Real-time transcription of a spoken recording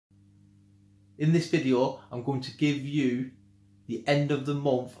In this video, I'm going to give you the end of the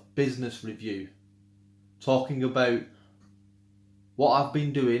month business review, talking about what I've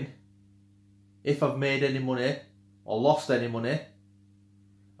been doing, if I've made any money or lost any money,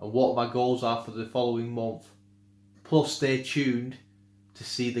 and what my goals are for the following month. Plus, stay tuned to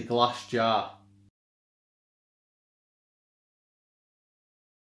see the glass jar.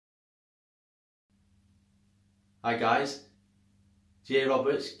 Hi guys, Jay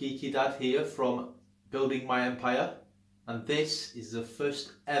Roberts, Geeky Dad here from Building My Empire, and this is the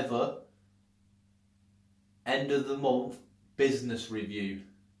first ever end of the month business review.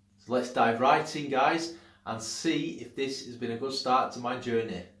 So let's dive right in, guys, and see if this has been a good start to my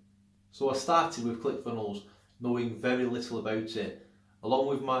journey. So I started with ClickFunnels knowing very little about it, along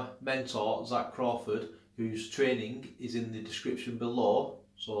with my mentor Zach Crawford, whose training is in the description below,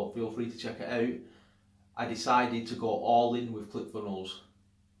 so feel free to check it out. I decided to go all in with ClickFunnels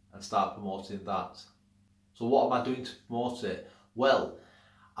and start promoting that. So what am I doing to promote it? Well,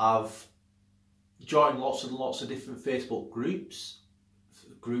 I've joined lots and lots of different Facebook groups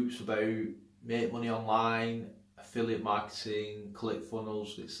about make money online, affiliate marketing,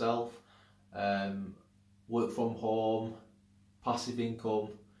 ClickFunnels itself, work from home, passive income.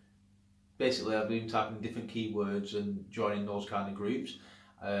 Basically, I've been typing different keywords and joining those kind of groups.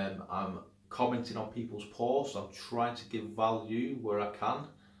 I'm commenting on people's posts. I'm trying to give value where I can.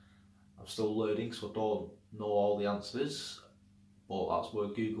 I'm still learning, so I don't know all the answers, but that's where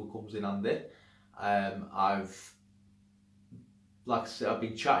Google comes in handy. Like I said, I've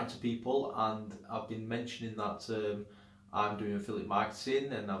been chatting to people and I've been mentioning that I'm doing affiliate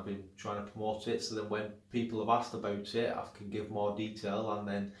marketing and I've been trying to promote it, so then when people have asked about it, I can give more detail, and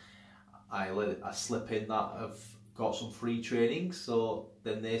then I slip in that I've got some free training, so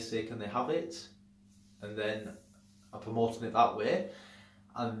then they say can they have it, and then I'm promoting it that way.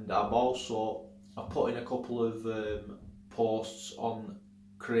 And I've put in a couple of posts on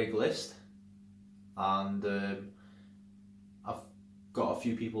Craigslist, and I've got a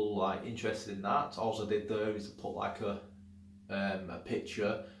few people like interested in that. All I did there is put like a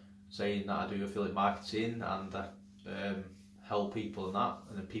picture saying that I do affiliate marketing and help people and that,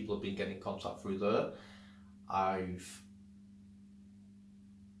 and then people have been getting in contact through there. I've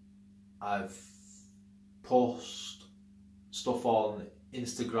posted stuff on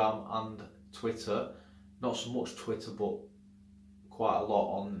Instagram and Twitter, not so much Twitter but quite a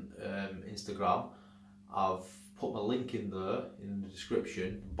lot on Instagram. I've put my link in there in the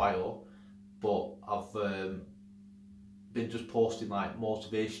description bio, but I've been just posting like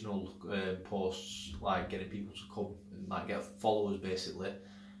motivational posts, like getting people to come and like get followers basically.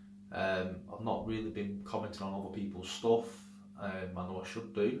 I've not really been commenting on other people's stuff. I know I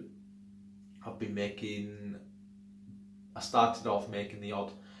should do. I started off making the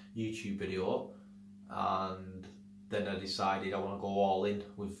odd YouTube video, and then I decided I want to go all in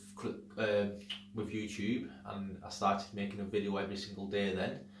with YouTube, and I started making a video every single day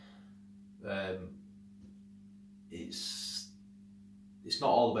then. It's not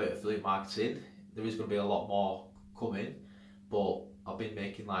all about affiliate marketing. There is going to be a lot more coming, but I've been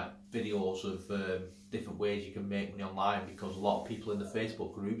making like videos of different ways you can make money online, because a lot of people in the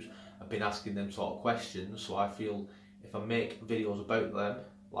Facebook groups have been asking them sort of questions. So I feel if I make videos about them,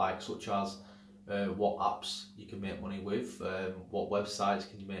 like such as what apps you can make money with, what websites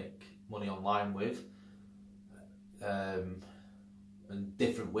can you make money online with, and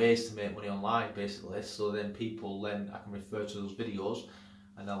different ways to make money online basically, so then I can refer to those videos,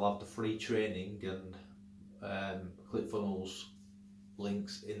 and I'll have the free training and ClickFunnels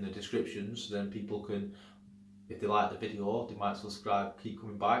links in the description, so then people can, if they like the video, they might subscribe, keep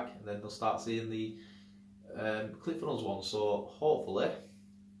coming back, and then they'll start seeing the ClickFunnels one. So hopefully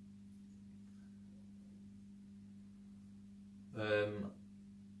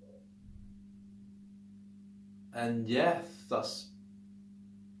and yeah, that's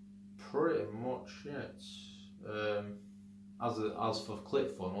pretty much it. As for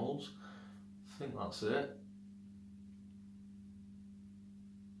ClickFunnels, I think that's it.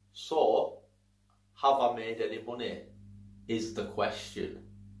 So, have I made any money is the question,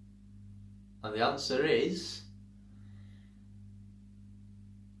 and the answer is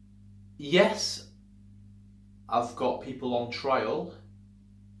yes. I've got people on trial,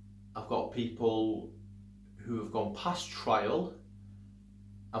 I've got people who have gone past trial,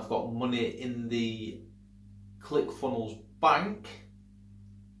 I've got money in the ClickFunnels bank,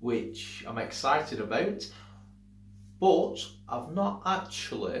 which I'm excited about, but I've not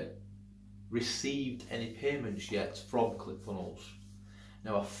actually received any payments yet from ClickFunnels.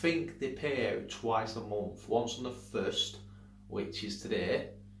 Now I think they pay out twice a month, once on the 1st, which is today,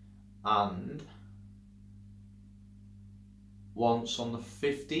 and once on the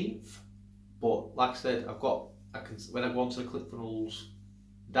 15th. But like I said, when I go onto the ClickFunnels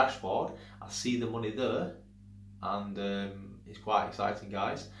dashboard, I see the money there, and it's quite exciting,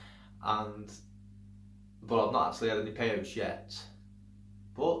 guys. But I've not actually had any payouts yet.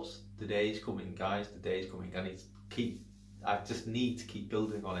 But the day is coming, guys. The day is coming. I just need to keep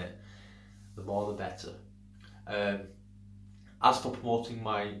building on it. The more, the better. As for promoting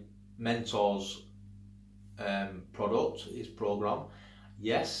my mentor's product, his program,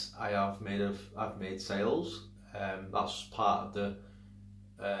 yes, I've made sales. That's part of the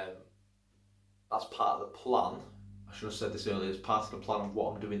plan. I should have said this earlier. It's part of the plan of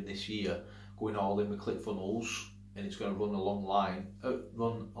what I'm doing this year, going all in with ClickFunnels, and it's going to run along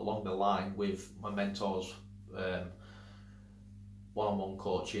the line with my mentor's one-on-one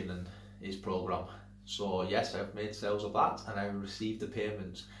coaching and his program. So yes, I've made sales of that, and I received the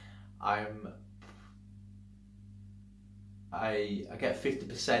payment. I get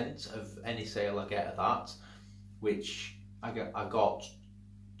 50% of any sale I get of that, which I got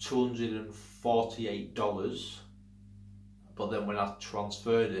 $248. But then when I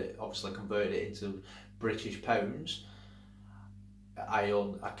transferred it, obviously converted it into British pounds, I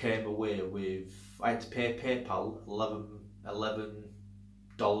came away with, I had to pay PayPal $11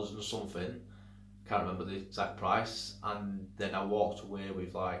 and something, can't remember the exact price, and then I walked away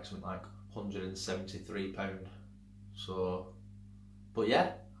with something like £173. So, but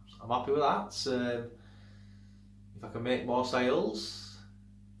yeah, I'm happy with that. If I can make more sales,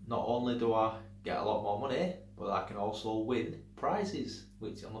 not only do I get a lot more money, but I can also win prizes,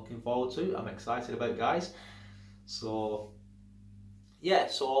 which I'm looking forward to. I'm excited about, guys. So yeah,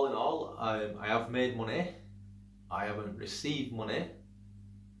 so all in all, I have made money. I haven't received money,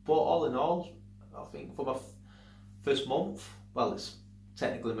 but all in all, I think for my first month, well, it's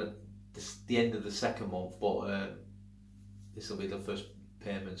technically the end of the second month, but this will be the first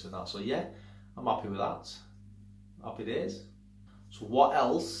payments and that. So yeah, I'm happy with that. Happy days. So what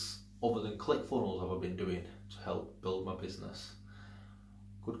else other than ClickFunnels have I been doing to help build my business?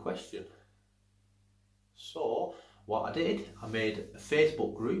 Good question. So what I did, I made a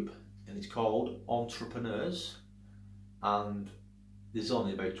Facebook group, and it's called Entrepreneurs, and there's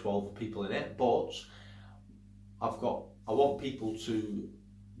only about 12 people in it, but I want people to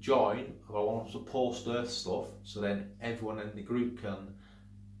join, or I want them to post their stuff, so then everyone in the group can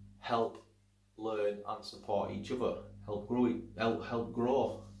help learn and support each other, help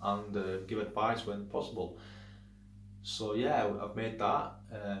grow and give advice when possible. So yeah, I've made that.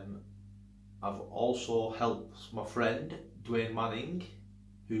 I've also helped my friend Dwayne Manning,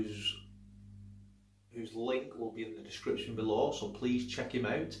 whose link will be in the description below, so please check him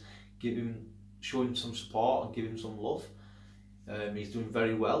out, show him some support and give him some love. He's doing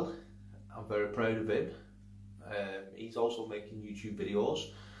very well. I'm very proud of him. He's also making YouTube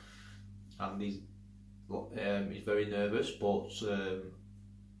videos, and he's very nervous, but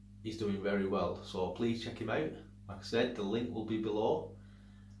he's doing very well. So please check him out. Like I said, the link will be below.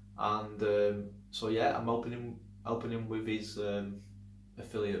 And so yeah, I'm helping him with his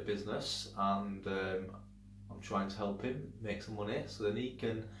affiliate business, and I'm trying to help him make some money, so then he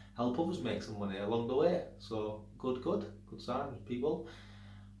can help others make some money along the way. So good signs, people.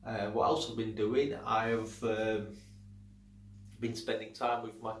 What else I've been doing? I've been spending time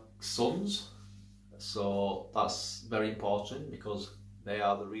with my sons, so that's very important because they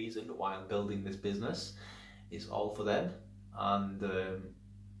are the reason why I'm building this business. It's all for them, and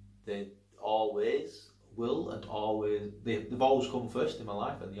they always will, and they've always come first in my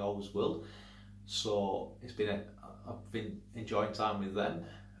life, and they always will. So I've been enjoying time with them.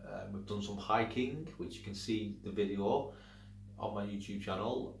 We've done some hiking, which you can see the video on my YouTube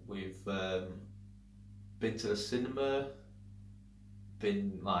channel. We've been to the cinema,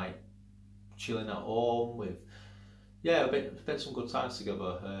 been chilling at home. We've spent some good times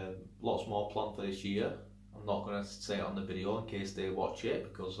together. Lots more planned for this year. I'm not going to say it on the video in case they watch it,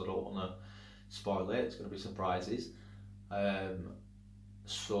 because I don't want to spoil it. It's going to be surprises.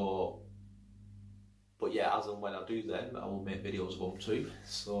 But yeah, as and when I do them, I will make videos of them too.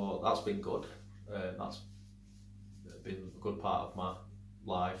 So that's been good. That's been a good part of my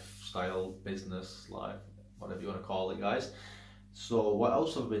lifestyle, business, life, whatever you want to call it, guys. So what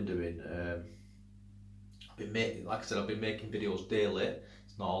else have I been doing? Like I said, I've been making videos daily.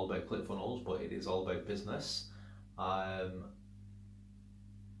 It's not all about ClickFunnels, but it is all about business. I've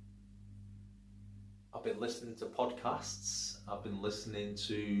been listening to podcasts. I've been listening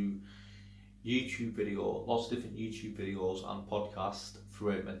to YouTube lots of different YouTube videos and podcasts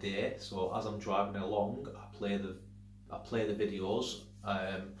throughout my day. So as I'm driving along, I play the videos.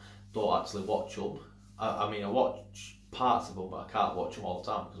 don't actually watch them. I mean, I watch parts of them, but I can't watch them all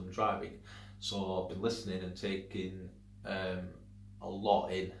the time because I'm driving. So I've been listening and taking a lot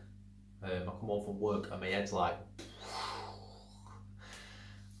in. I come home from work and my head's like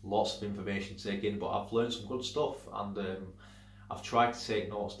lots of information to take in, but I've learned some good stuff, and I've tried to take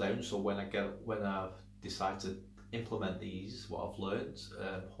notes down, so when I decide to implement these, what I've learned,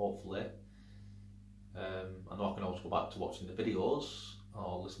 hopefully, I know I can always go back to watching the videos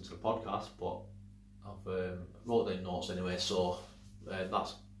or listen to the podcast, but I've wrote down notes anyway, so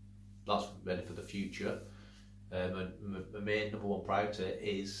that's ready for the future. My main number one priority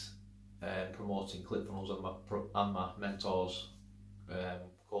is promoting ClickFunnels and my mentors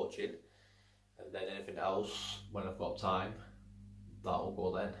coaching, and then anything else when I've got time, that'll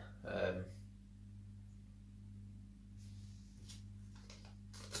go then.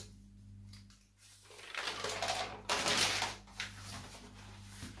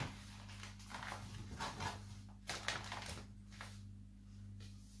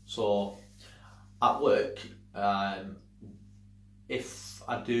 So at work, if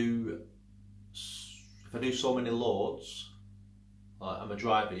I do so many loads, like I'm a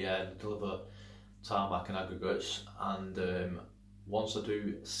driver, yeah, and deliver tarmac and aggregates, and once I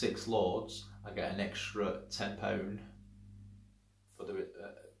do 6 loads, I get an extra £10 for the.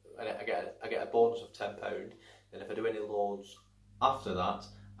 I get a bonus of £10. And if I do any loads after that,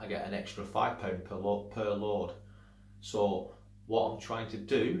 I get an extra £5 per load. So what I'm trying to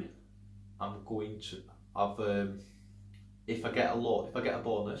do, if I get a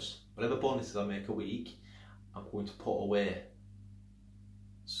bonus, whatever bonuses I make a week, I'm going to put away.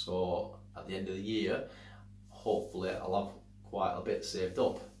 So at the end of the year, hopefully I'll have quite a bit saved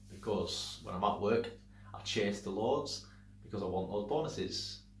up, because when I'm at work, I chase the loads because I want those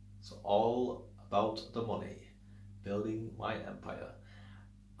bonuses. So all about the money, building my empire.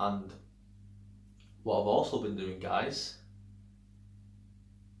 And what I've also been doing, guys,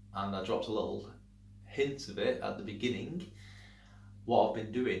 and I dropped a little hint of it at the beginning, what I've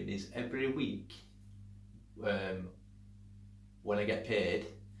been doing is every week, when I get paid,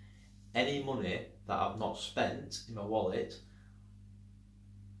 any money that I've not spent in my wallet,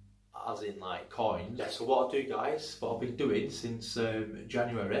 as in like coins. Yeah, so what I do, guys, what I've been doing since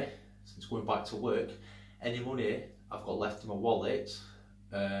January, since going back to work, any money I've got left in my wallet,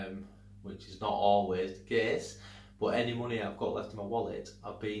 which is not always the case, but any money I've got left in my wallet,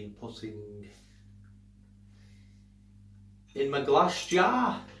 I've been putting in my glass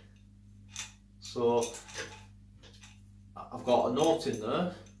jar. So I've got a note in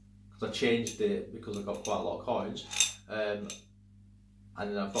there, because I changed it because I've got quite a lot of coins, and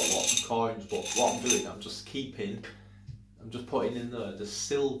then I've got lots of coins, but what I'm doing, I'm just putting in there the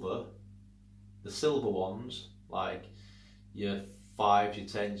silver ones, like your 5s, your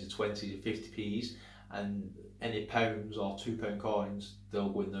 10s, your 20s, your 50p's, and any pounds or £2 coins, they'll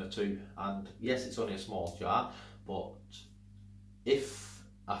go in there too. And yes, it's only a small jar, but if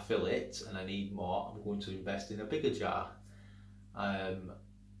I fill it and I need more, I'm going to invest in a bigger jar. And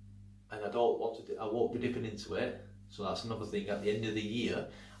I won't be dipping into it. So that's another thing. At the end of the year,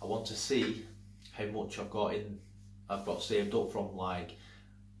 I want to see how much I've got saved up from, like,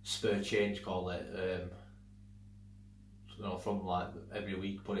 spare change, call it. From like every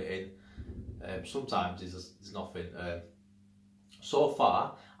week, put it in. Sometimes there's nothing. So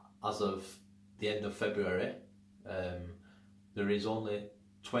far, as of the end of February, there is only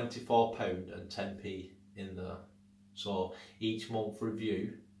 £24 and 10p in there. So each month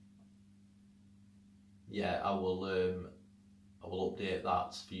review, yeah, I will update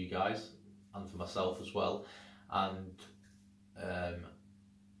that for you guys and for myself as well. And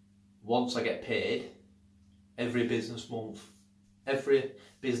once I get paid, every business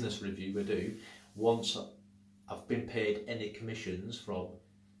review I do, once I've been paid any commissions from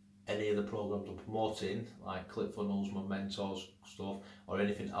any of the programs I'm promoting, like ClickFunnels, my mentors stuff, or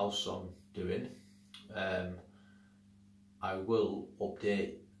anything else I'm doing, I will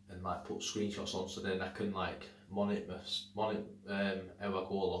update and like put screenshots on, so then I can like monitor how I go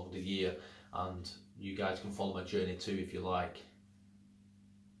along the year, and you guys can follow my journey too if you like.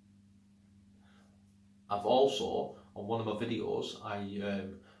 I've also, on one of my videos, I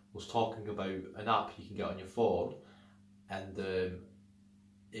was talking about an app you can get on your phone, and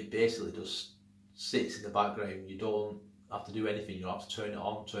it basically just sits in the background. You don't have to do anything. You don't have to turn it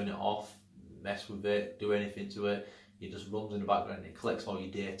on, turn it off, mess with it, do anything to it. It just runs in the background. It collects all your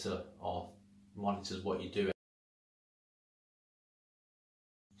data or monitors what you do.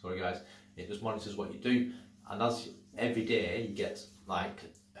 Sorry guys, it just monitors what you do, and as every day you get like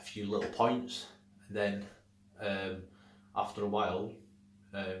a few little points, and then after a while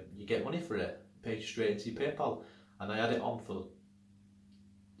you get money for it, paid straight into your PayPal. And I had it on for,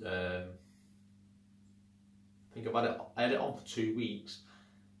 I think I had it on for 2 weeks.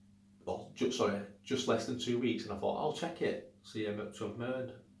 Well, just less than 2 weeks, and I thought I'll check it, see how much I've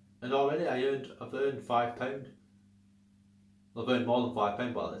earned. And already I've earned £5. I've earned more than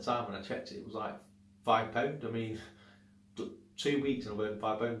 £5, but at the time when I checked it, it was like £5. I mean, 2 weeks and I've earned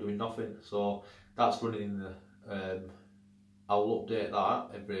 £5 doing nothing. So that's running in the. I'll update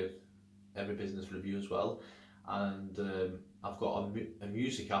that every business review as well, and I've got a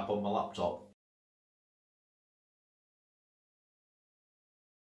music app on my laptop.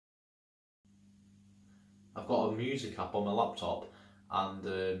 I've got a music app on my laptop,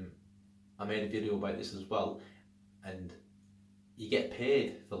 and I made a video about this as well. And you get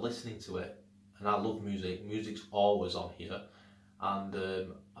paid for listening to it, and I love music. Music's always on here, and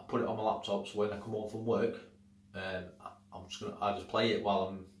I put it on my laptop. So when I come home from work, I just play it while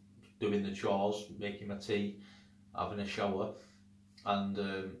I'm doing the chores, making my tea, having a shower, and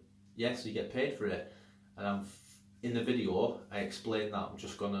yeah, so you get paid for it. And in the video I explain that I'm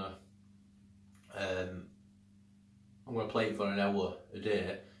just gonna play it for an hour a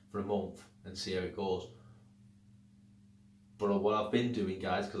day for a month and see how it goes. But what I've been doing,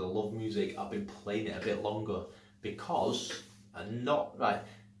 guys, because I love music, I've been playing it a bit longer, because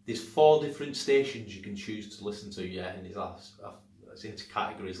there's 4 different stations you can choose to listen to, yeah, and it's into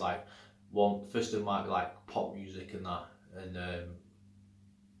categories like first of them might be like pop music and that, and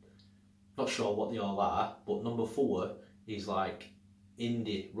not sure what they all are, but number 4 is like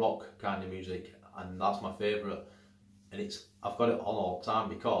indie rock kind of music, and that's my favourite. And I've got it on all the time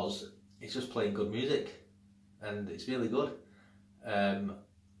because it's just playing good music, and it's really good. I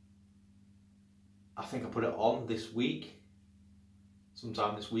think I put it on this week,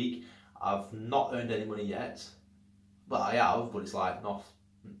 sometime this week. I've not earned any money yet, but I have. But it's like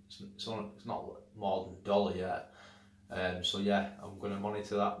it's not more than $1 yet. So yeah, I'm going to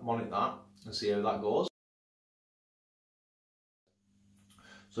monitor that and see how that goes.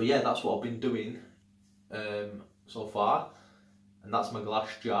 So yeah, that's what I've been doing so far, and that's my glass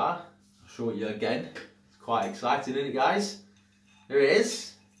jar. I'll show it you again. It's quite exciting, isn't it, guys? Here it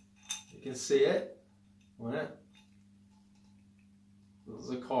is. You can see it. Right. There's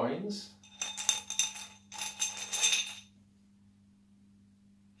the coins.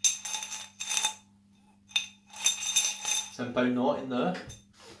 £10 note in there.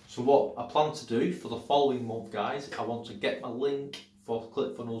 So what I plan to do for the following month, guys, I want to get my link for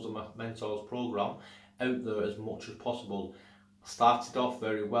ClickFunnels and my Mentors program out there as much as possible. I started off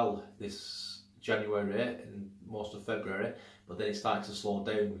very well this January and most of February, but then it started to slow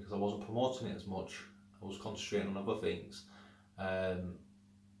down because I wasn't promoting it as much. I was concentrating on other things, and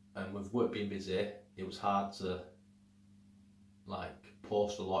with work being busy, it was hard to like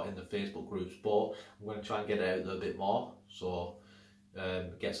post a lot in the Facebook groups. But I'm going to try and get it out there a bit more, so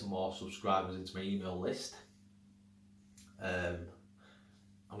get some more subscribers into my email list.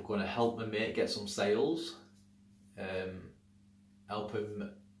 I'm going to help my mate get some sales, help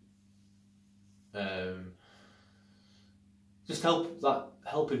him, just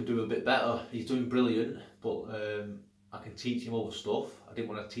help him do a bit better. He's doing brilliant, but I can teach him other stuff. I didn't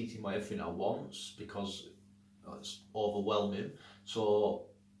want to teach him everything at once because it's overwhelming. So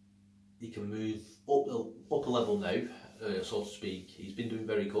he can move up a level now, so to speak. He's been doing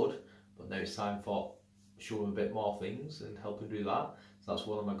very good, but now it's time for show him a bit more things and help him do that. So that's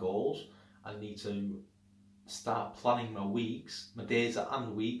one of my goals. I need to start planning my weeks, my days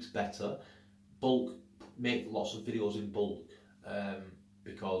and weeks better. Make lots of videos in bulk,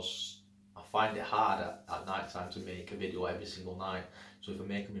 because I find it hard at night time to make a video every single night. So if I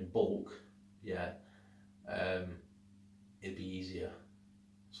make them in bulk, yeah, it'd be easier.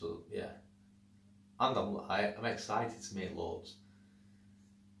 So yeah, and I'm excited to make loads.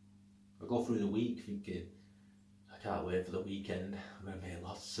 I go through the week thinking, I can't wait for the weekend. I'm going to make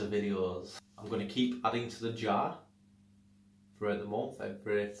lots of videos. I'm going to keep adding to the jar throughout the month,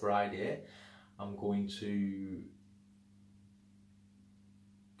 every Friday. I'm going to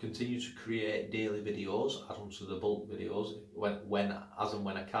continue to create daily videos, add on to the bulk videos as and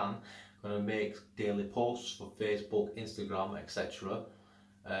when I can. I'm going to make daily posts for Facebook, Instagram, etc.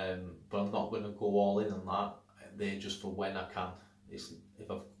 But I'm not going to go all in on that. They're just for when I can. If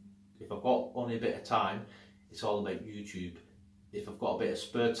I've got only a bit of time, it's all about YouTube. If I've got a bit of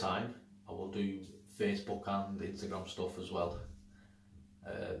spare time, I will do Facebook and Instagram stuff as well.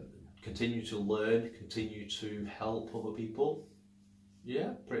 Continue to learn, continue to help other people.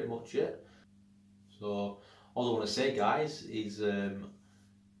 Yeah, pretty much it. So all I want to say, guys, is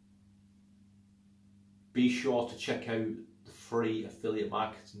be sure to check out the free affiliate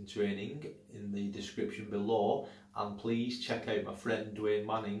marketing training in the description below, and please check out my friend Dwayne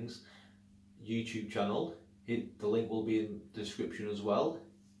Manning's YouTube channel. The link will be in the description as well,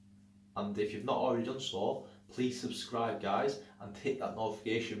 and if you've not already done so, please subscribe guys and hit that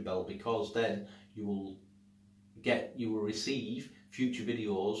notification bell, because then you will receive future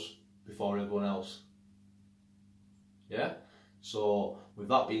videos before everyone else. Yeah, so with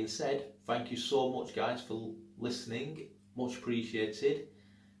that being said, thank you so much guys for listening, much appreciated,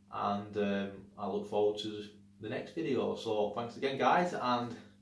 and I look forward to the next video. So thanks again guys, and